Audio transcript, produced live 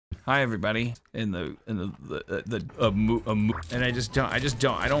Hi everybody in the and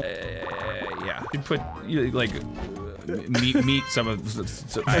I don't yeah, you put like meet some of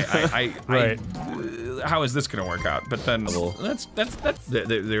right. How is this gonna work out? But then that's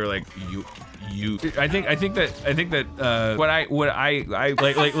they were like you I think that what I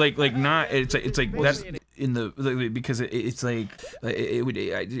like not it's like that's in the because it's like it would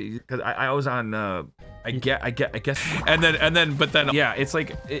because I was on I guess and then but then yeah it's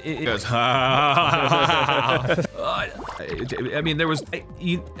like it goes I mean there was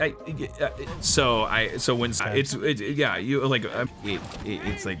so when it's yeah you like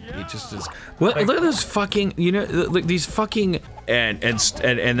it's like it just is well look at those fucking look these fucking and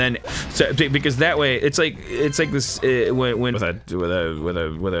then so because that way it's like this when with a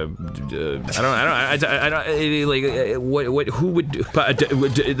I don't like what who would do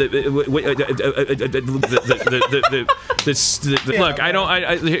look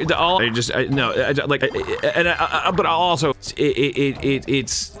but I'll also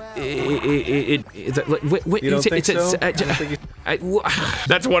it's you don't think so?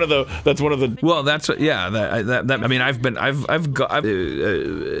 that's one of the well that's yeah that I mean I've got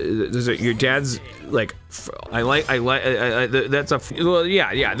your dad's like I like that's a well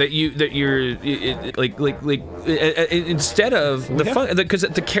yeah that you're like instead of the fun because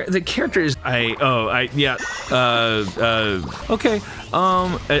the characters yeah okay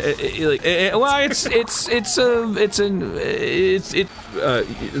like well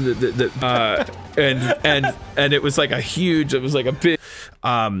and it was like a huge it was like a big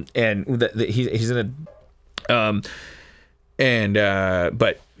and he's in a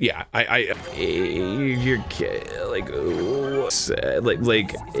but yeah you're like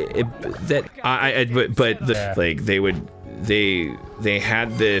but the like they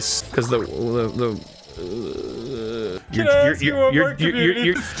had this because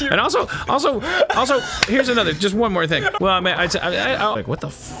and also here's another just one more thing well I mean I like what the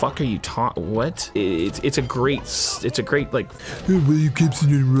fuck are you talking what it's a great like well you keep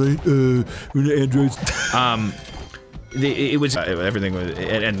saying right we're the androids it was everything was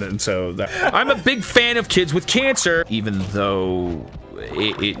and so that I'm a big fan of kids with cancer even though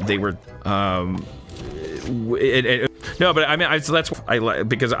they were no but I mean that's what I like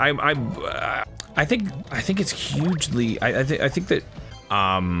because I think it's hugely I think that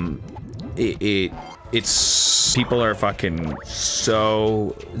it's people are fucking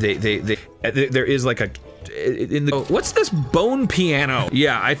so there is like a in the what's this bone piano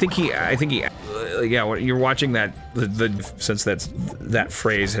yeah I think he yeah you're watching that since that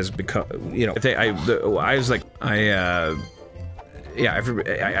phrase has become I was like yeah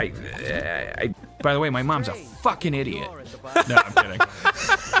I by the way my mom's a fucking idiot no I'm kidding